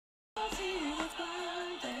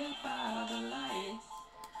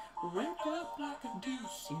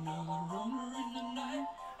you know the rumor in the night,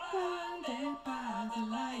 blinded by the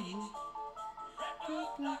light.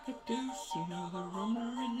 Up like a deuce, you know the rumor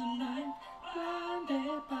in the night,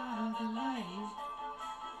 blinded by the light.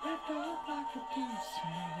 Wrapped up like a deuce, you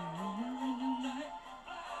know the rumor in the night,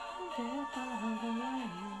 blinded by the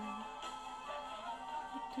light.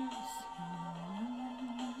 A deuce, you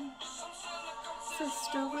know.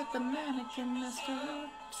 Sister with the mannequin mister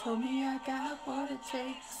told me I got what it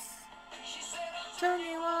takes. Turn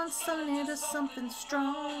you on, Sonny, to something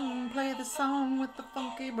strong. Play the song with the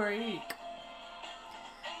funky break.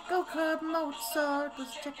 Go Club Mozart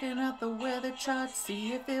was checking out the weather chart,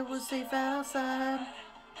 see if it was safe outside.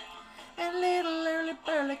 And little early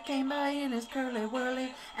Burley came by in his curly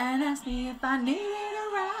whirly and asked me if I needed a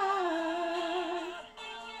ride.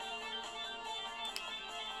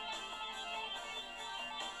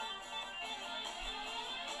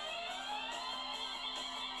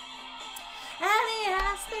 And he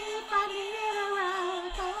asked me if I needed a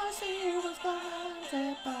ride, 'cause he was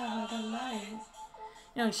blinded by the light.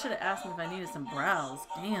 You know, he should have asked me if I needed some brows.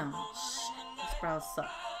 Damn, these brows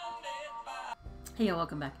suck. Hey, yo,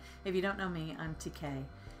 welcome back. If you don't know me, I'm TK,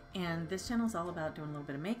 and this channel is all about doing a little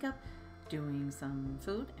bit of makeup, doing some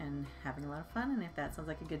food, and having a lot of fun. And if that sounds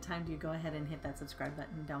like a good time to you, go ahead and hit that subscribe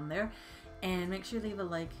button down there, and make sure you leave a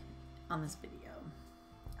like on this video.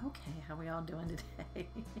 Okay, how are we all doing today?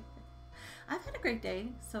 I've had a great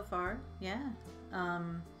day so far. Yeah,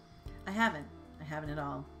 I haven't at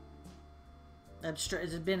all. It's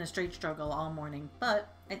been a straight struggle all morning,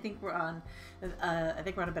 but I think we're on a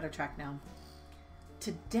better track now.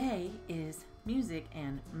 Today is Music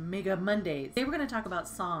and Makeup Mondays. Today we're going to talk about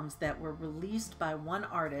songs that were released by one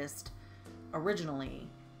artist originally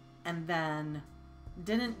and then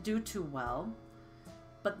didn't do too well,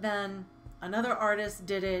 but then another artist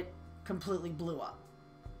did it, completely blew up.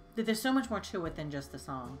 There's so much more to it than just the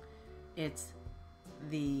song. It's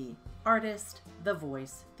the artist, the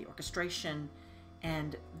voice, the orchestration,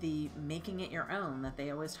 and the making it your own that they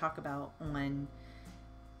always talk about on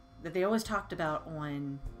talked about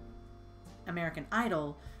on American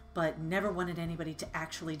Idol, but never wanted anybody to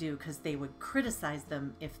actually do, because they would criticize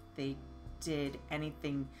them if they did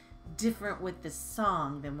anything different with the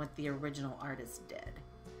song than what the original artist did.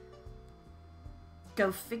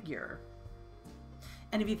 Go figure.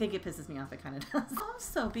 And if you think it pisses me off, it kind of does.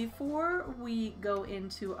 Also, before we go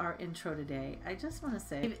into our intro today, I just want to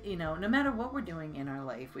say, you know, no matter what we're doing in our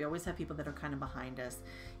life, we always have people that are kind of behind us.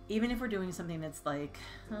 Even if we're doing something that's like,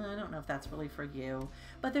 I don't know if that's really for you,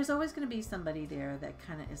 but there's always going to be somebody there that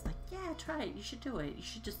kind of is like, yeah, try it. You should do it. You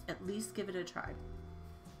should just at least give it a try.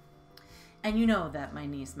 And you know that my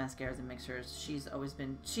niece, Mascaras and Mixers, she's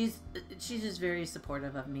just very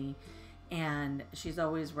supportive of me. And she's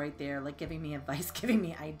always right there, like giving me advice, giving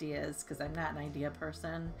me ideas, because I'm not an idea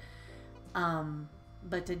person.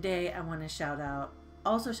 But today I want to shout out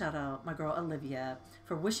my girl Olivia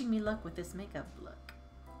for wishing me luck with this makeup look.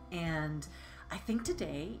 And I think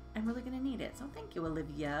today I'm really going to need it. So thank you,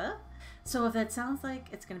 Olivia. So if that sounds like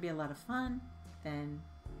it's going to be a lot of fun, then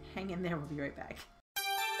hang in there. We'll be right back.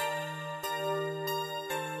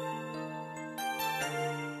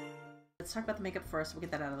 Let's talk about the makeup first. We'll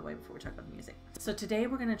get that out of the way before we talk about the music. So today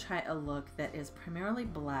we're going to try a look that is primarily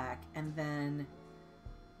black and then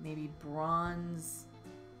maybe bronze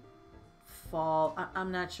fall.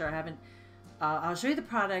 I'm not sure. I haven't. I'll show you the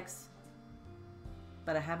products,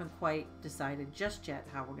 but I haven't quite decided just yet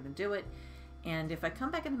how we're going to do it. And if I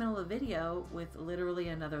come back in the middle of the video with literally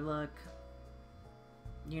another look,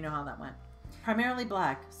 you know how that went. Primarily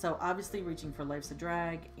black. So obviously reaching for Life's a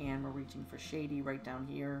Drag, and we're reaching for Shady right down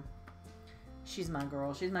here. She's my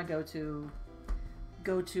girl. She's my go-to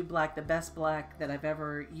black, the best black that I've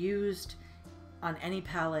ever used on any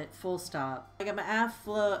palette, full stop. I got my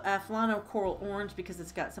Aflano Coral Orange because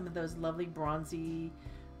it's got some of those lovely bronzy,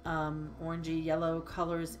 orangey yellow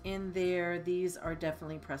colors in there. These are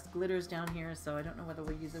definitely pressed glitters down here, so I don't know whether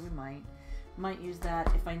we'll use it. We might use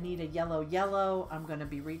that. If I need a yellow, I'm going to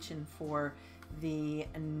be reaching for the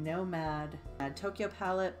Nomad Tokyo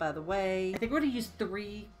palette. By the way, I think we're going to use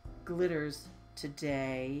 3 glitters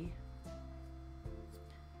today,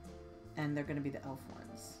 and they're going to be the e.l.f.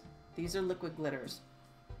 ones. These are liquid glitters,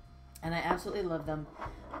 and I absolutely love them.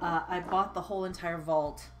 I bought the whole entire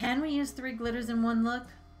vault. Can we use 3 glitters in one look?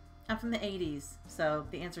 I'm from the 80s, so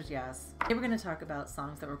the answer is yes. Today we're going to talk about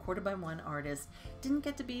songs that were recorded by one artist, didn't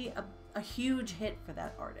get to be a huge hit for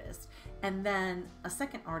that artist, and then a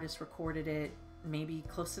second artist recorded it maybe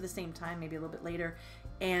close to the same time, maybe a little bit later,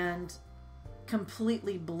 and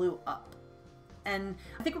completely blew up. And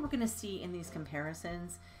I think what we're going to see in these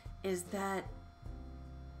comparisons is that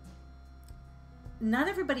not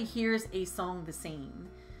everybody hears a song the same.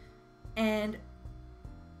 And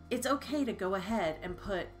it's okay to go ahead and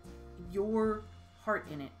put your heart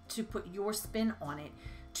in it, to put your spin on it,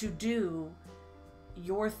 to do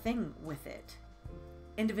your thing with it.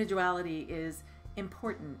 Individuality is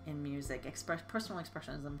important in music. Personal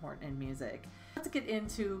expression is important in music. Let's get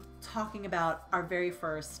into talking about our very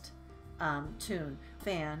first tune.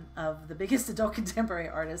 Fan of the biggest adult contemporary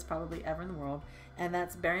artist probably ever in the world, and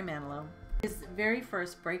that's Barry Manilow. His very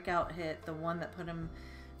first breakout hit, the one that put him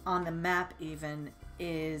on the map even,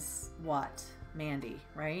 is what? Mandy,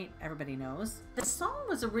 right? Everybody knows. The song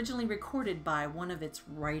was originally recorded by one of its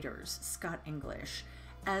writers, Scott English,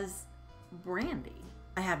 as Brandy.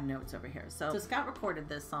 I have notes over here. So Scott recorded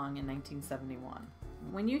this song in 1971.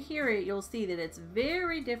 When you hear it, you'll see that it's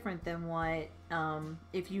very different than what,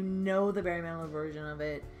 if you know the Barry Manilow version of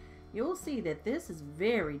it, you'll see that this is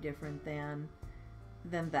very different than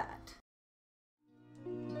that.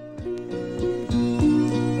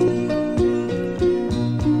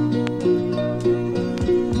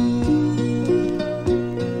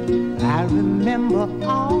 I remember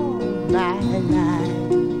all my life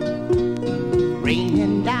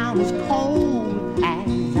raining down as cold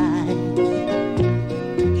as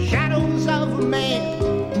ice. Shadows of a man,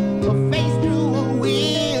 a face through a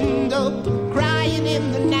window, crying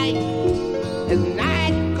in the night. As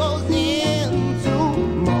night goes into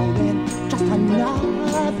morning, just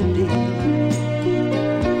another day.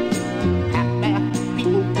 Happy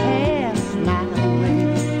people pass my way.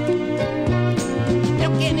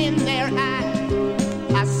 Looking in their eyes,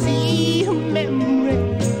 I see a memory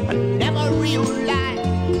I never realized.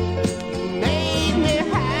 You made me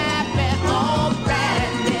happy, oh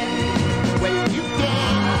Brandy. When you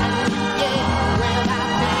came, well I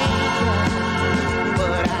thank you,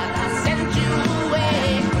 but I sent you away,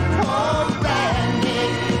 oh Brandy.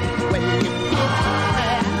 When you kissed me,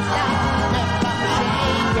 stopped me from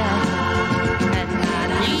shaking, and I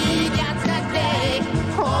need you today,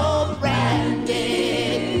 oh Brandy.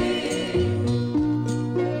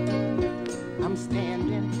 I'm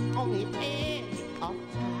standing on the edge of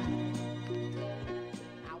time.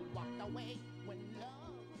 I walked away when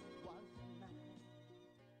love was mine.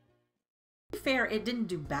 To be fair, it didn't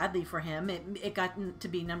do badly for him. It got to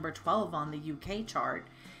be number 12 on the UK chart.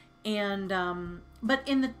 And but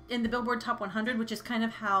in the Billboard Top 100, which is kind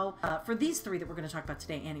of how for these three that we're going to talk about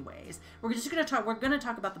today anyways, we're going to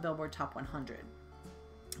talk about the Billboard Top 100,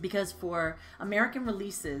 because for American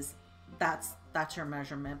releases, that's your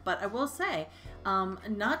measurement. But I will say,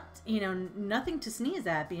 nothing to sneeze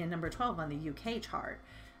at being number 12 on the UK chart.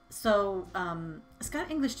 So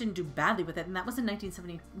Scott English didn't do badly with it, and that was in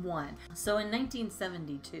 1971. So in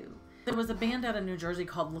 1972, there was a band out of New Jersey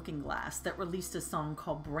called Looking Glass that released a song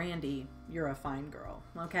called Brandy, You're a Fine Girl,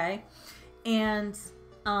 okay? And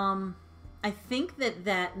I think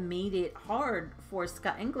that made it hard for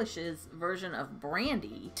Scott English's version of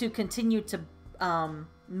Brandy to continue to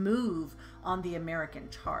move on the American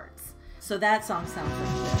charts. So that song sounds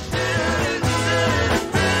like this.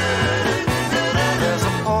 There's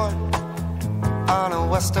a port on a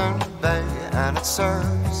western bay, and it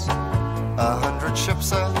serves 100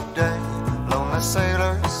 ships a day. Lonely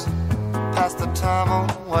sailors pass the time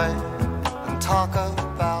away and talk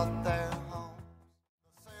about their home.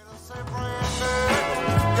 The sailors say,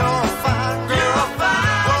 Brandy, you're a fine girl. You're a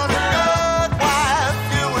fine what a good wife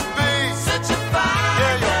you would be. Such a fine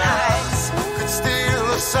yeah, your eyes could steal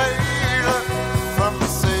a sailor from the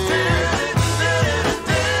sea.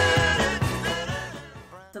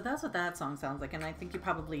 So that's what that song sounds like, and I think you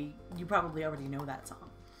probably already know that song.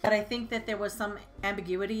 But I think that there was some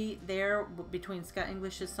ambiguity there between Scott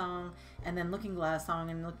English's song and then Looking Glass song,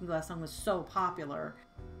 and Looking Glass song was so popular.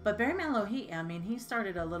 But Barry Manilow, he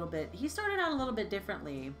started out a little bit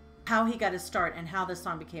differently. How he got his start and how this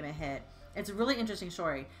song became a hit. It's a really interesting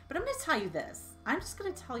story. But I'm going to tell you this. I'm just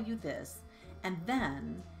going to tell you this, and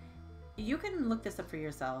then you can look this up for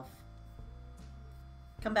yourself.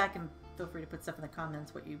 Come back and feel free to put stuff in the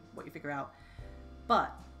comments what you figure out.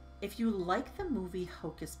 But if you like the movie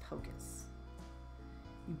Hocus Pocus,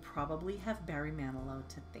 you probably have Barry Manilow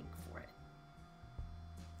to thank for it.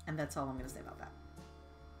 And that's all I'm going to say about that.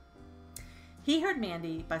 He heard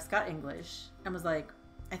Mandy by Scott English and was like,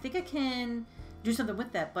 I think I can do something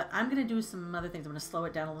with that, but I'm going to do some other things. I'm going to slow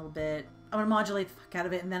it down a little bit. I'm going to modulate the fuck out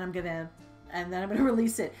of it, and then I'm going to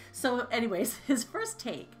release it. So anyways, his first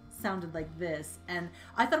take sounded like this, and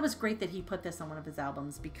I thought it was great that he put this on one of his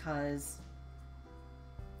albums because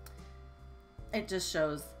it just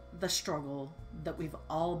shows the struggle that we've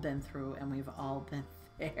all been through, and we've all been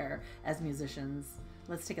there as musicians.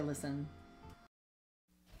 Let's take a listen.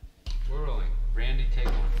 We're rolling. Brandy, take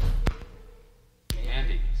one.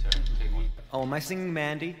 Mandy, sorry, take one. Oh, am I singing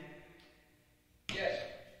Mandy? Yes.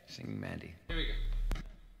 Singing Mandy. Here we go.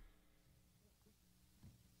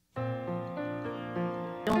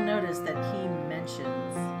 You'll notice that he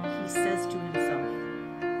says to himself,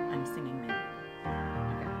 I'm singing Mandy.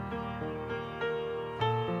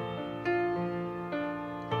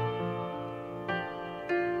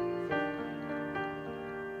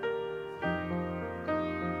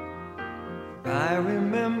 I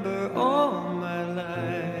remember all my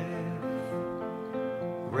life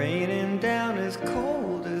raining down as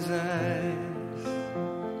cold as ice.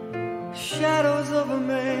 Shadows of a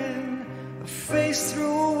man, a face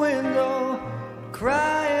through a window,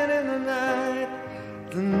 crying in the night.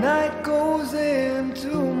 The night goes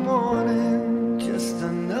into morning, just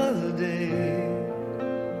another day.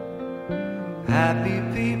 Happy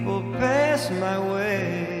people pass my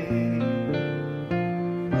way.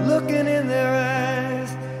 Looking in their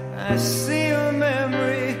eyes, I see a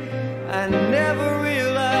memory I never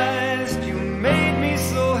realized. You made me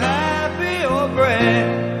so happy, oh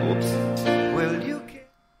Brand. Oops. Well, you can.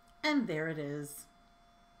 And there it is.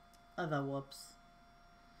 The whoops.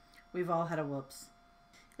 We've all had a whoops.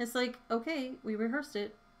 It's like, okay, we rehearsed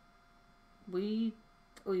it. We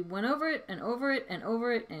went over it and over it and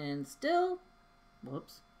over it, and still,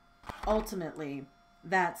 whoops. Ultimately,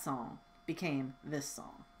 that song became this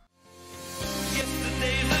song.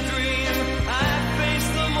 Yesterday's a dream. I face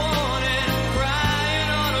the morning, crying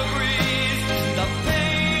on a breeze. The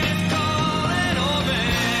pain is calling, oh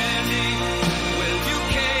Mandy. Well, you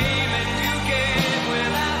came and you gave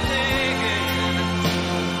without taking,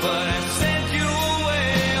 but I sent you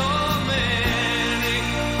away, oh Mandy.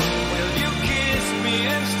 Well, you kissed me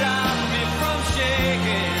and stopped me from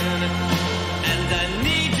shaking, and I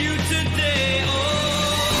need you today, oh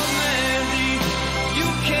Mandy. You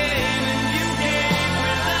came.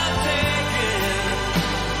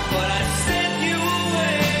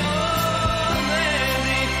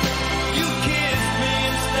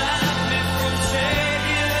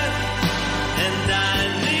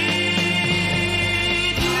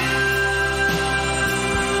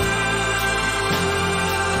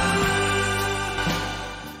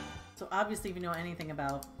 Obviously, if you know anything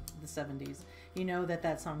about the 70s, you know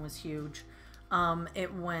that song was huge.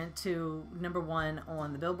 It went to #1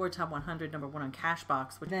 on the Billboard Top 100, #1 on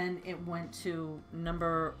Cashbox. Then it went to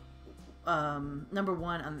number 1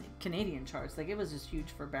 on the Canadian charts. Like, it was just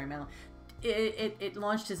huge for Barry Manilow. It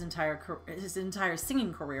launched his entire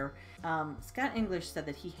singing career. Scott English said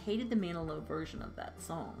that he hated the Manilow version of that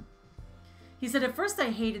song. He said, at first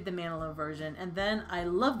I hated the Manilow version, and then I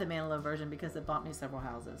loved the Manilow version because it bought me several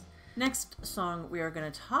houses. Next song we are going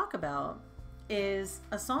to talk about is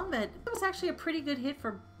a song that was actually a pretty good hit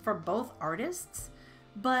for both artists,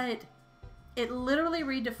 but it literally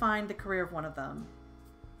redefined the career of one of them.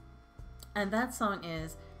 And that song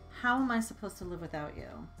is How Am I Supposed to Live Without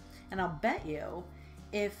You? And I'll bet you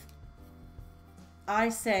if I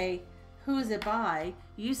say, who is it by,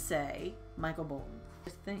 you say Michael Bolton.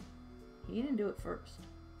 Just think, he didn't do it first.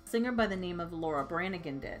 A singer by the name of Laura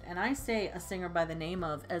Branigan did. And I say a singer by the name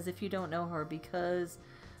of as if you don't know her, because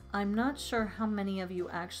I'm not sure how many of you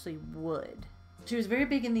actually would. She was very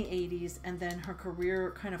big in the 80s, and then her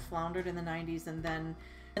career kind of floundered in the 90s, and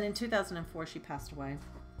in 2004 she passed away.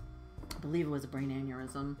 I believe it was a brain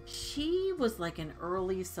aneurysm. She was like an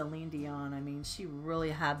early Celine Dion. I mean, she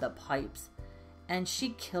really had the pipes, and she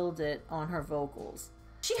killed it on her vocals.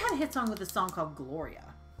 She had a hit song with a song called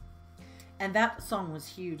Gloria. And that song was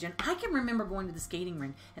huge. And I can remember going to the skating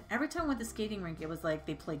rink. And every time I went to the skating rink, it was like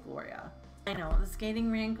they played Gloria. I know, the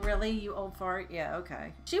skating rink, really? You old fart? Yeah,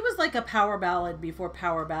 okay. She was like a power ballad before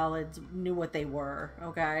power ballads knew what they were,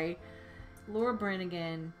 okay? Laura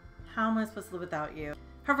Branigan, How Am I Supposed to Live Without You?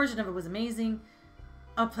 Her version of it was amazing.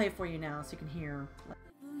 I'll play it for you now so you can hear. I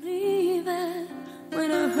believe it when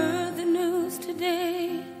I heard the news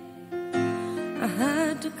today. I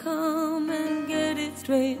had to come and get it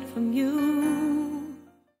straight from you.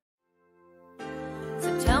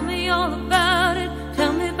 So tell me all about it.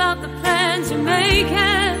 Tell me about the plans you're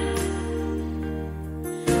making.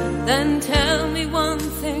 Then tell me one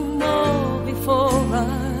thing more before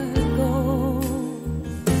I go.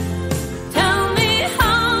 Tell me,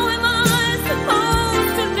 how am I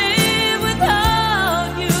supposed to live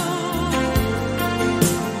without you?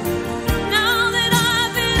 Now that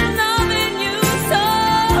I've been loving you so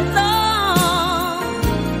long,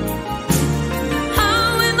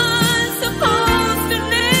 how am I supposed to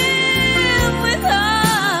live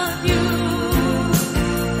without you?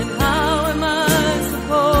 And how am I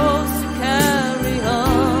supposed to carry on?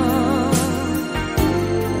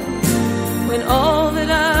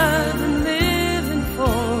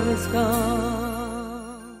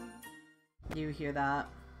 hear that.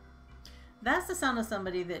 That's the sound of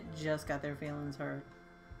somebody that just got their feelings hurt.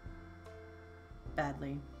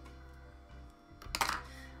 Badly.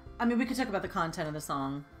 I mean, we could talk about the content of the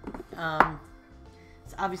song.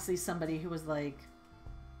 It's obviously somebody who was like,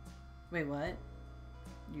 wait, what?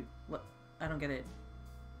 What? I don't get it.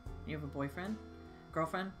 You have a boyfriend?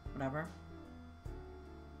 Girlfriend? Whatever.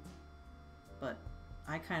 But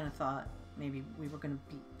I kind of thought maybe we were going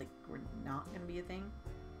to be, like, we're not going to be a thing.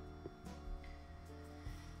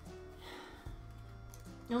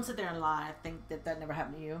 Don't sit there and lie. I think that never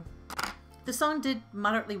happened to you. The song did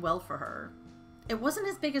moderately well for her. It wasn't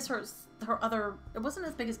as big as her other, it wasn't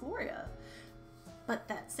as big as Gloria. But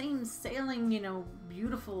that same sailing, you know,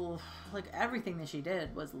 beautiful, like everything that she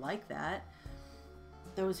did was like that.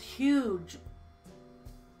 Those huge,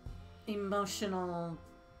 emotional,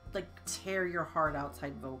 like tear your heart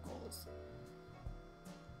outside vocals.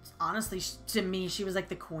 Honestly, to me, she was like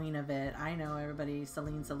the queen of it. I know everybody,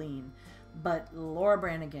 Celine. But Laura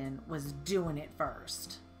Branigan was doing it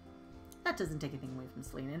first. That doesn't take anything away from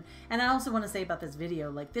Celine. And I also want to say about this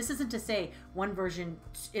video, like, this isn't to say one version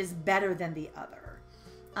is better than the other.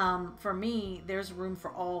 For me, there's room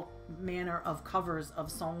for all manner of covers of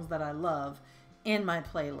songs that I love in my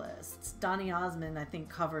playlists. Donny Osmond, I think,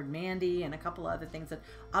 covered Mandy and a couple other things that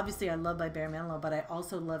obviously I love by Barry Manilow, but I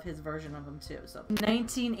also love his version of them too. So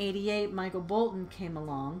 1988, Michael Bolton came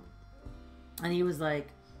along and he was like,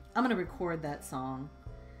 I'm going to record that song.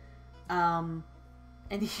 And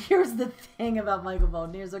here's the thing about Michael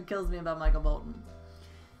Bolton. Here's what kills me about Michael Bolton.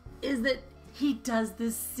 Is that he does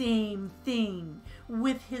the same thing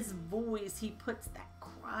with his voice. He puts that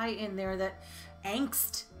cry in there, that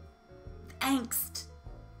angst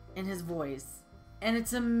in his voice. And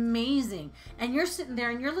it's amazing. And you're sitting there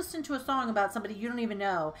and you're listening to a song about somebody you don't even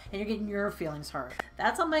know and you're getting your feelings hurt.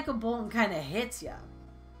 That's how Michael Bolton kind of hits you.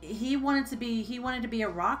 He wanted to be a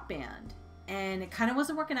rock band. And it kind of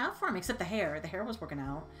wasn't working out for him, except the hair. The hair was working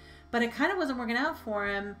out. But it kind of wasn't working out for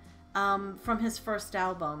him from his first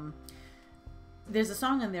album. There's a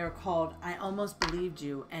song in there called I Almost Believed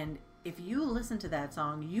You. And if you listen to that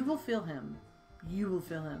song, you will feel him. You will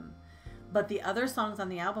feel him. But the other songs on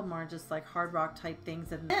the album are just like hard rock type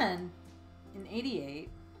things. And then, in '88,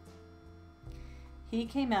 he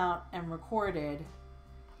came out and recorded.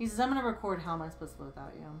 He says, I'm going to record How Am I Supposed to Live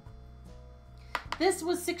Without You? This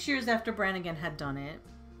was 6 years after Brannigan had done it.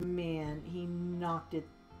 Man, he knocked it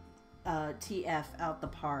TF out the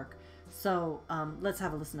park. So let's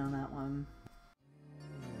have a listen on that one.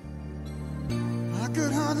 I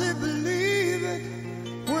could hardly believe it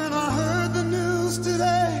when I heard the news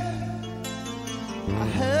today. I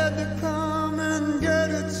had to come and get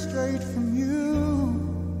it straight from you.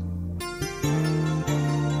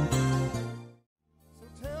 So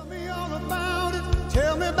tell me all about it.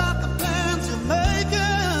 Tell me about the plans you're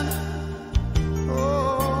making.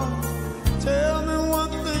 Oh, tell me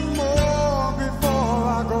one thing more before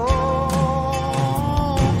I go.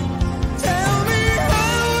 Tell me,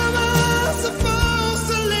 how am I supposed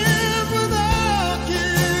to live without you?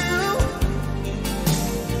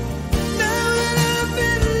 Now that I've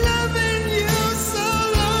been loving you so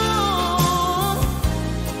long,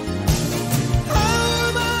 how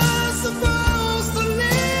am I supposed to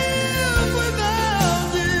live without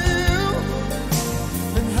you?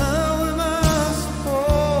 And how am I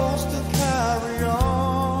supposed to carry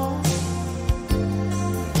on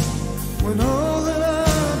when all that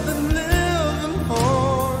I've been living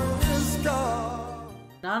for is gone?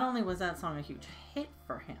 Not only was that song a huge hit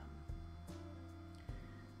for him,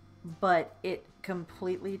 but it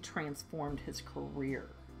completely transformed his career.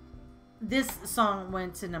 This song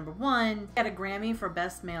went to #1. He had a Grammy for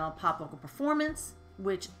Best Male Pop Vocal Performance,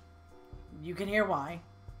 which you can hear why.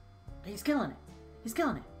 He's killing it. He's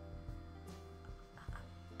killing it.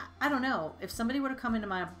 I don't know. If somebody would have come into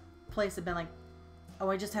my place and been like, oh,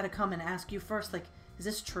 I just had to come and ask you first, like, is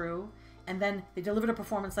this true? And then they delivered a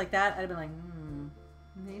performance like that, I'd have been like,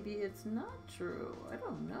 maybe it's not true. I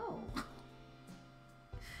don't know.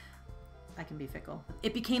 I can be fickle.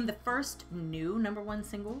 It became the first new #1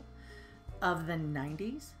 single of the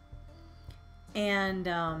 90s. And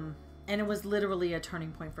it was literally a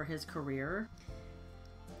turning point for his career.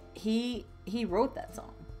 He wrote that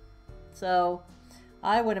song. So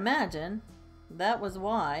I would imagine that was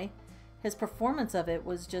why his performance of it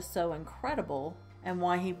was just so incredible and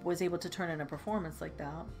why he was able to turn in a performance like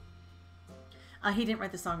that. He didn't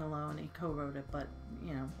write the song alone. He co-wrote it, but,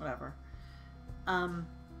 you know, whatever.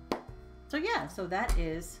 So yeah, so that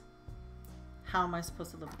is How Am I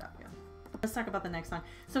Supposed to Live Without You? Let's talk about the next song.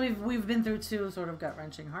 So we've been through two sort of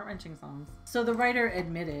gut-wrenching, heart-wrenching songs. So the writer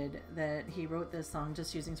admitted that he wrote this song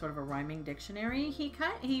just using sort of a rhyming dictionary.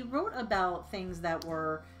 He wrote about things that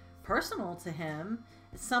were personal to him.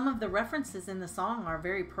 Some of the references in the song are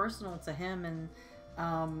very personal to him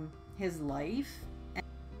and his life.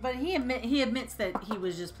 But he admits that he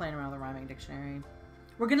was just playing around with the rhyming dictionary.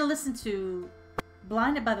 We're gonna listen to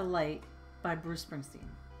 "Blinded by the Light" by Bruce Springsteen.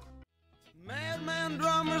 Madman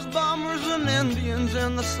drummers, bombers, and Indians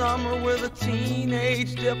in the summer with a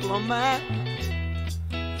teenage diplomat.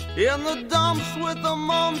 In the dumps with the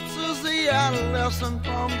mumps as the adolescent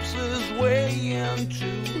pumps his way into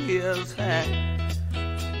his hat.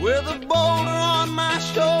 With a boulder on my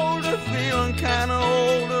shoulder, feeling kinda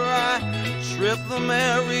older, I trip the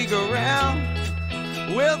merry-go-round.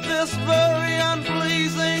 With this very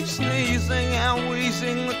unpleasing sneezing and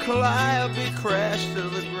wheezing, the calliope crashed to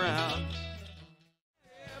the ground.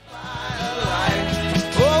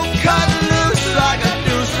 Oh, cut loose like a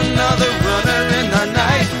deuce, another runner in the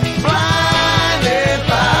night, blinded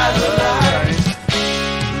by the light.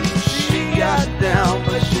 She got down,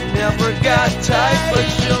 but she never got tight, but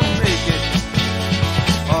she'll make it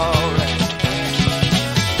alright.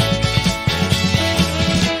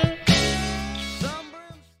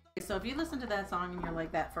 So if you listen to that song and you're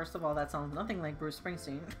like, that, first of all, that sounds nothing like Bruce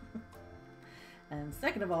Springsteen. And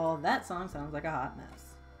second of all, that song sounds like a hot mess.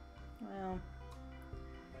 Well,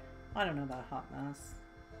 I don't know about hot mess.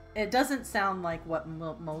 It doesn't sound like what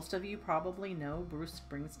most of you probably know Bruce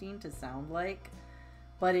Springsteen to sound like,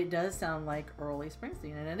 but it does sound like early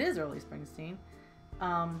Springsteen, and it is early Springsteen.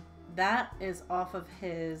 That is off of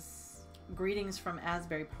his Greetings from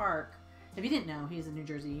Asbury Park. If you didn't know, he's a New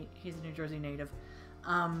Jersey native.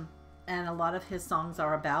 And a lot of his songs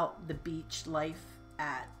are about the beach life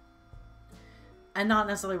and not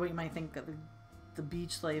necessarily what you might think of the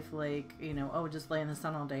beach life, like, you know, oh, just lay in the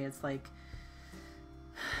sun all day. It's like,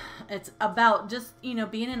 it's about just, you know,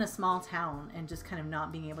 being in a small town and just kind of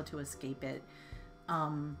not being able to escape it,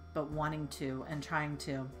 but wanting to and trying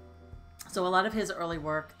to. So a lot of his early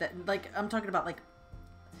work that, like, I'm talking about, like,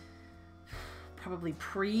 probably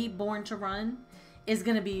pre-Born to Run, is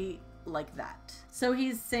going to be like that. So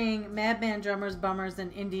he's saying madman drummers, bummers,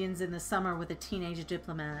 and Indians in the summer with a teenage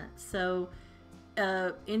diplomat. So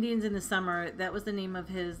Indians in the Summer, that was the name of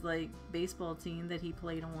his, like, baseball team that he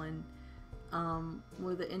played on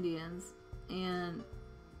with the Indians. And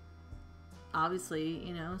obviously,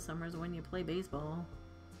 you know, summer's when you play baseball.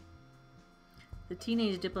 The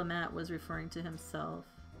teenage diplomat was referring to himself.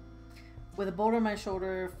 With a boulder on my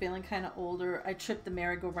shoulder, feeling kind of older, I tripped the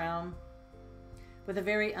merry-go-round. With a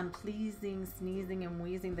very unpleasing sneezing and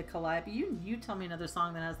wheezing, the calliope. You tell me another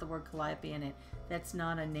song that has the word calliope in it. That's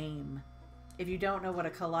not a name. If you don't know what a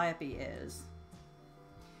calliope is,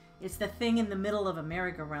 it's the thing in the middle of a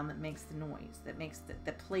merry-go-round that makes the noise,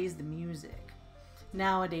 that plays the music.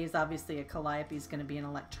 Nowadays, obviously, a calliope is going to be an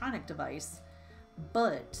electronic device,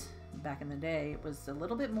 but back in the day, it was a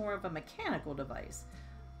little bit more of a mechanical device,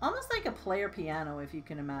 almost like a player piano, if you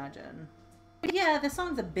can imagine. But yeah, the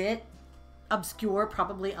song's a bit obscure,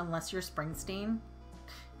 probably, unless you're Springsteen.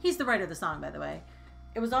 He's the writer of the song, by the way.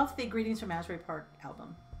 It was off the Greetings from Asbury Park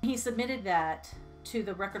album. He submitted that to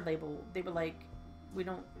the record label. They were like,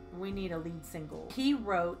 we need a lead single. He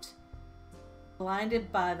wrote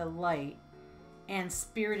Blinded by the Light and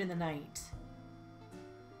Spirit in the Night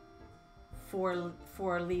for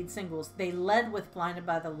lead singles. They led with Blinded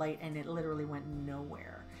by the Light and it literally went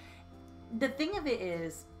nowhere. The thing of it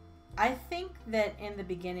is, I think that in the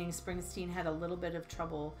beginning, Springsteen had a little bit of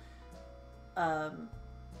trouble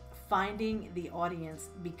finding the audience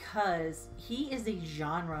because he is a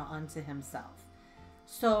genre unto himself.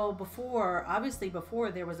 So before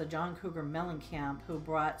there was a John Cougar Mellencamp who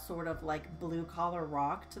brought sort of like blue collar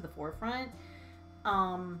rock to the forefront.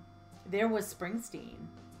 There was Springsteen,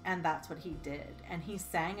 and that's what he did. And he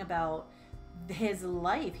sang about his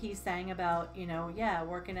life. He sang about, you know,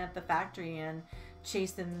 working at the factory and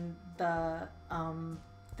chasing the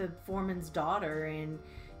foreman's daughter, and,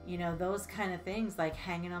 you know, those kind of things, like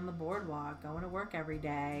hanging on the boardwalk, going to work every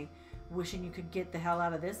day, wishing you could get the hell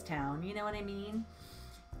out of this town. You know what I mean?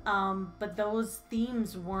 But those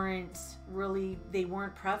themes weren't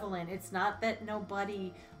prevalent. It's not that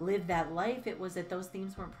nobody lived that life. It was that those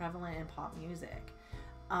themes weren't prevalent in pop music.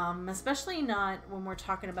 Especially not when we're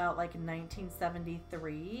talking about like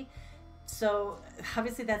 1973. So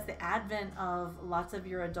obviously that's the advent of lots of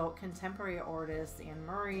your adult contemporary artists, Anne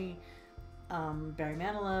Murray, Barry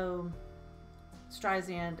Manilow,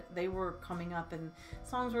 Streisand. They were coming up and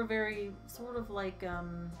songs were very sort of like,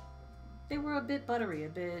 they were a bit buttery, a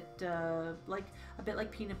bit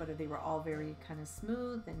like peanut butter. They were all very kind of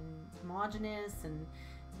smooth and homogenous, and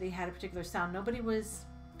they had a particular sound. Nobody was,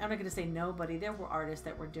 I'm not going to say nobody, there were artists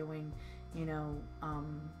that were doing, you know,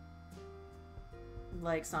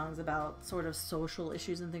 like songs about sort of social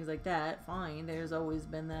issues and things like that. Fine, there's always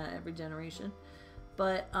been that every generation.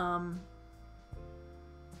 But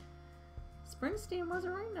Springsteen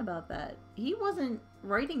wasn't writing about that. He wasn't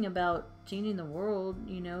writing about changing the world,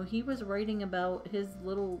 you know. He was writing about his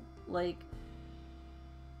little, like,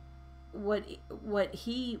 what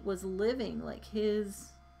he was living, like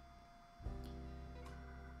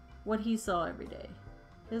what he saw every day,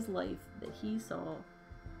 his life that he saw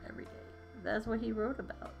every day. That's what he wrote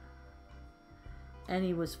about. And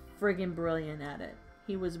he was friggin' brilliant at it.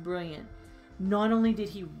 He was brilliant. Not only did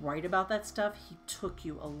he write about that stuff, he took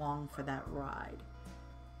you along for that ride.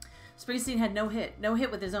 Springsteen had no hit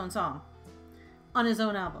with his own song on his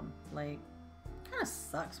own album. Like, kind of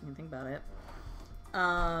sucks when you think about it.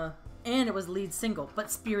 And it was lead single,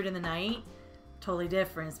 but Spirit in the Night, totally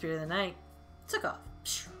different. Spirit of the Night took off.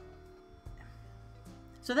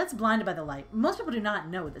 So that's Blinded by the Light. Most people do not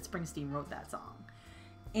know that Springsteen wrote that song.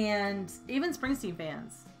 And even Springsteen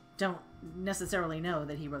fans don't necessarily know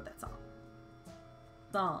that he wrote that song.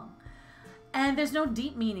 And there's no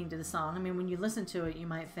deep meaning to the song. I mean, when you listen to it, you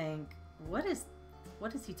might think, what is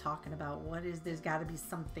he talking about? There's got to be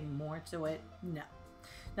something more to it. No,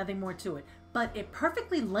 nothing more to it. But it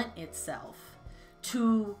perfectly lent itself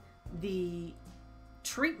to the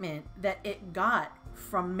treatment that it got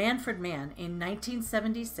from Manfred Mann in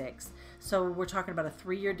 1976. So we're talking about a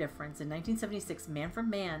 3-year difference. In 1976, Manfred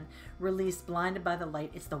Mann released Blinded by the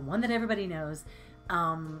Light. It's the one that everybody knows.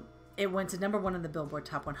 It went to #1 on the Billboard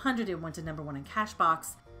Top 100. It went to #1 in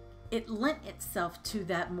Cashbox. It lent itself to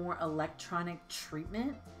that more electronic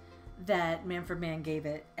treatment that Manfred Mann gave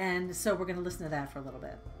it. And so we're going to listen to that for a little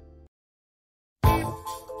bit.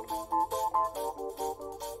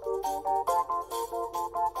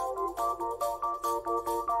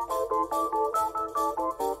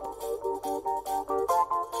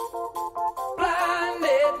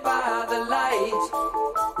 Blinded by the light,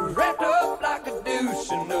 wrapped up like a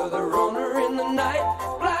douche, another runner in the night.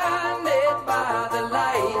 Blinded by the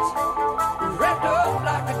light, wrapped up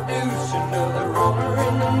like a douche, another runner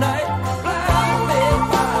in the night. Blinded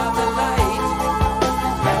by the light,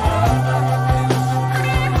 wrapped up like a douche.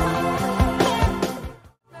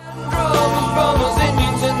 Drum and drummers,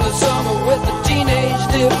 Indians in the summer with the teenage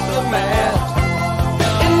diplomat.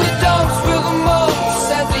 In the dumps with the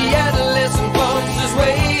mumps as the adolescent bumps his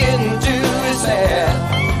way into his hat.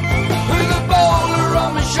 With a boulder on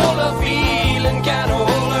my shoulder, feeling kinda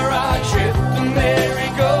older, I trip the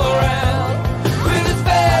merry-go-round. With its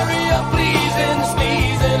very unpleasing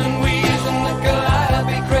sneezing and wheezing, the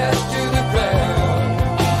calliope crashed to the ground.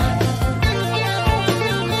 The calliope crashed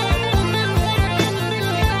to the ground.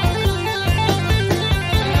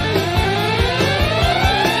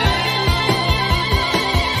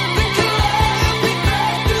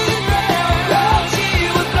 Oh, she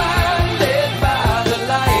was blinded by the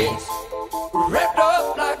lights, wrapped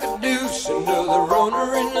up like a douche, another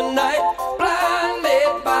runner in the night.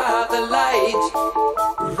 Blinded by the light,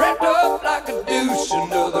 wrapped up like a douche,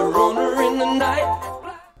 another runner in the night.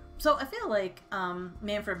 So I feel like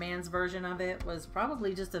Manfred Mann's version of it was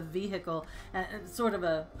probably just a vehicle, sort of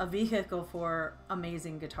a vehicle for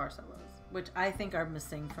amazing guitar solos, which I think are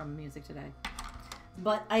missing from music today.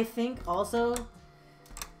 But I think also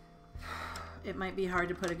it might be hard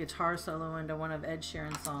to put a guitar solo into one of Ed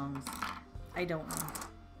Sheeran's songs. I don't know.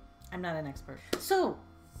 I'm not an expert. So,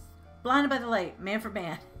 Blinded by the Light, Manfred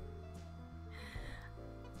Mann.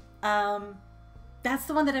 That's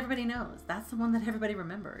the one that everybody knows. That's the one that everybody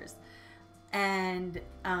remembers. And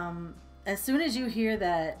as soon as you hear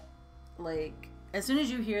that, like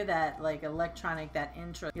electronic, that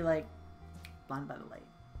intro, you're like, Blinded by the Light.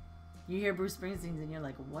 You hear Bruce Springsteen's and you're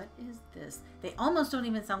like, what is this? They almost don't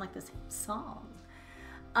even sound like the same song.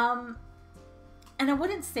 And I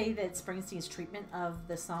wouldn't say that Springsteen's treatment of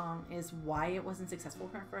the song is why it wasn't successful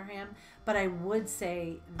for him, but I would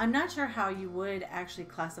say, I'm not sure how you would actually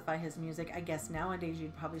classify his music. I guess nowadays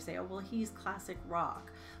you'd probably say, oh, well, he's classic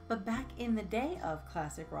rock. But back in the day of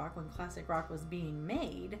classic rock, when classic rock was being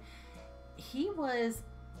made, he was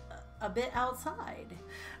a bit outside.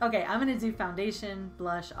 Okay, I'm going to do foundation,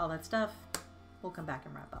 blush, all that stuff. We'll come back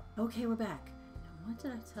and wrap up. Okay, we're back. And what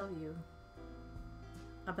did I tell you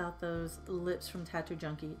about those lips from Tattoo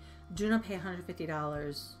Junkie? Do not pay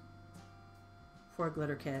 $150 for a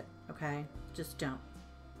glitter kit, okay? Just don't.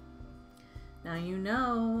 Now, you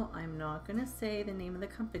know I'm not going to say the name of the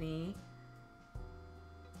company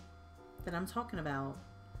that I'm talking about.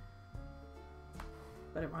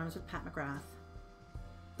 But it rhymes with Pat McGrath.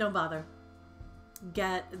 Don't bother.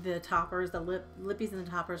 Get the toppers, the lippies and the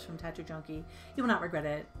toppers from Tattoo Junkie. You will not regret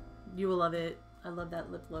it. You will love it. I love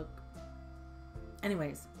that lip look.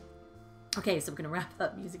 Anyways. Okay, so we're going to wrap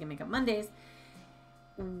up Music and Makeup Mondays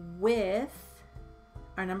with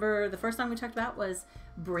the first song we talked about was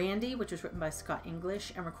Brandy, which was written by Scott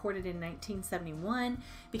English and recorded in 1971.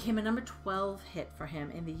 Became a number 12 hit for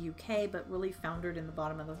him in the UK, but really foundered in the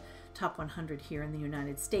bottom of the top 100 here in the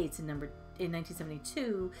United States. In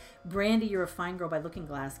 1972, Brandy, You're a Fine Girl by Looking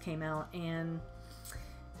Glass came out and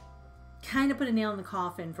kind of put a nail in the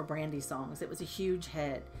coffin for Brandy songs. It was a huge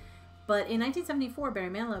hit. But in 1974, Barry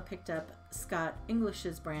Manilow picked up Scott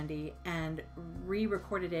English's Brandy and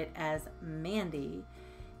re-recorded it as Mandy,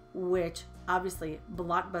 which obviously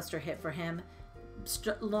blockbuster hit for him,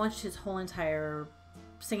 launched his whole entire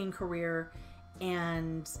singing career,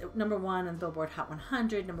 and number 1 on the Billboard Hot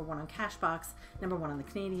 100, number 1 on Cashbox, number 1 on the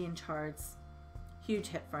Canadian charts. Huge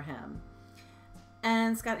hit for him.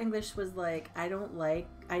 And Scott English was like, I didn't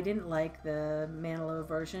like the Manilow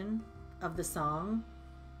version of the song,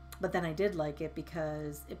 but then I did like it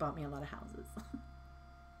because it bought me a lot of houses.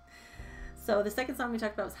 So the second song we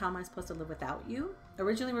talked about was How Am I Supposed to Live Without You?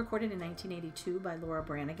 Originally recorded in 1982 by Laura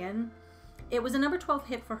Branigan. It was a number 12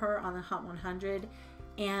 hit for her on the Hot 100,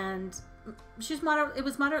 and it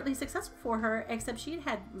was moderately successful for her, except she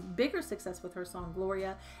had bigger success with her song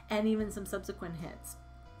Gloria and even some subsequent hits.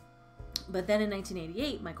 But then in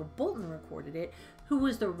 1988, Michael Bolton recorded it, who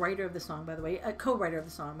was the writer of the song, by the way, a co-writer of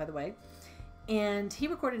the song, by the way. And he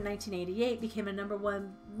recorded in 1988, became a number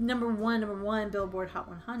one Billboard Hot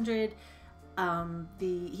 100.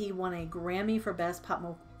 He won a Grammy for Best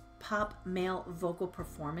Pop Male Vocal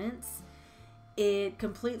Performance. It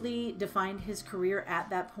completely defined his career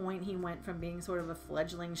at that point. He went from being sort of a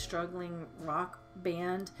fledgling, struggling rock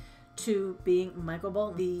band to being Michael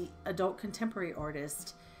Bolton, the adult contemporary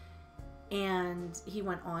artist. And he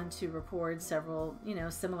went on to record several,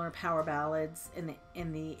 similar power ballads in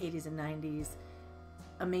the 80s and 90s.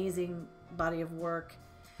 Amazing body of work.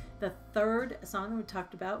 The third song we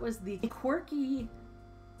talked about was the quirky,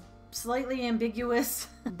 slightly ambiguous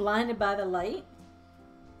Blinded by the Light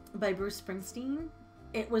by Bruce Springsteen.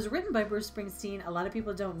 It was written by Bruce Springsteen. A lot of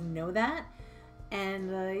people don't know that.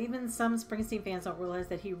 And even some Springsteen fans don't realize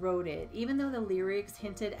that he wrote it. Even though the lyrics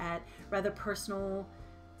hinted at rather personal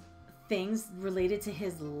things related to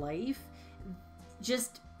his life,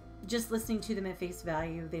 just listening to them at face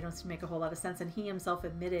value, they don't make a whole lot of sense. And he himself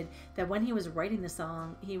admitted that when he was writing the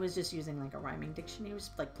song, he was just using like a rhyming dictionary. He was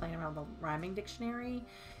like playing around the rhyming dictionary.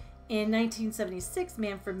 In 1976,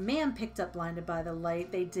 Manfred Mann picked up Blinded by the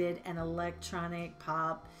Light. They did an electronic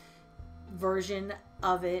pop version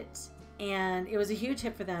of it, and it was a huge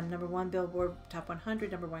hit for them. Number 1 Billboard Top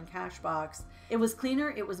 100, number 1 Cashbox. It was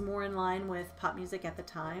cleaner. It was more in line with pop music at the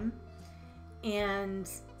time. And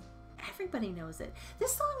everybody knows it.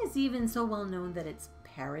 This song is even so well known that it's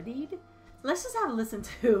parodied. Let's just have a listen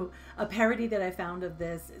to a parody that I found of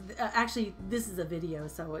this. Actually, this is a video,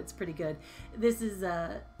 so it's pretty good. This is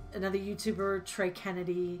another YouTuber, Trey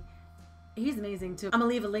Kennedy. He's amazing too. I'm gonna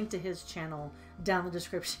leave a link to his channel down in the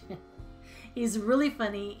description. He's really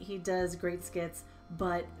funny. He does great skits,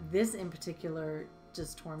 but this in particular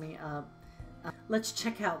just tore me up. Let's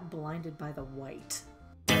check out Blinded by the White.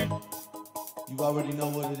 You already know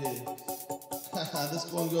what it is.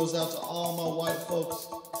 This one goes out to all my white folks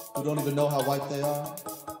who don't even know how white they are,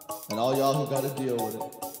 and all y'all who gotta deal with it.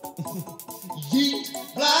 Yeet,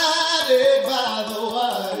 blinded by the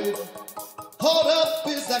white. Hold up,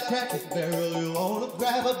 is that cracker barrel? You wanna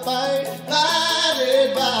grab a bite?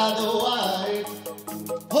 Blinded by the white.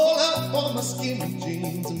 Hold up on my skinny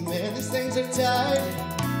jeans, and man, these things are tight.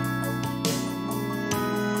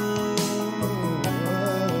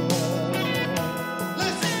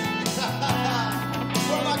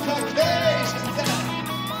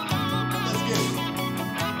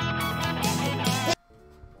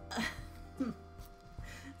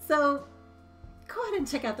 So go ahead and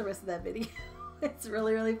check out the rest of that video. It's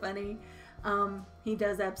really, really funny. He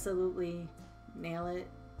does absolutely nail it.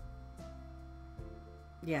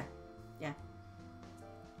 Yeah. I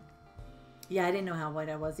didn't know how white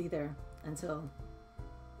I was either until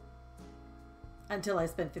I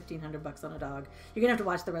spent $1,500 on a dog. You're gonna have to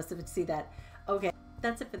watch the rest of it to see that. Okay,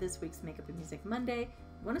 that's it for this week's Makeup and Music Monday.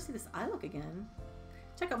 Want to see this eye look again?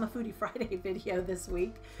 Check out my Foodie Friday video this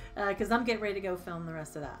week, because I'm getting ready to go film the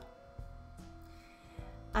rest of that.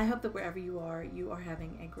 I hope that wherever you are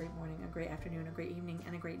having a great morning, a great afternoon, a great evening,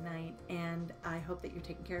 and a great night. And I hope that you're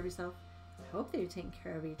taking care of yourself. I hope that you're taking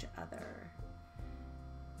care of each other.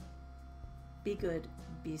 Be good,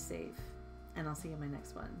 be safe, and I'll see you in my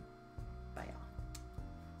next one. Bye,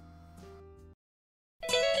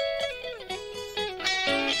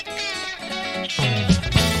 y'all.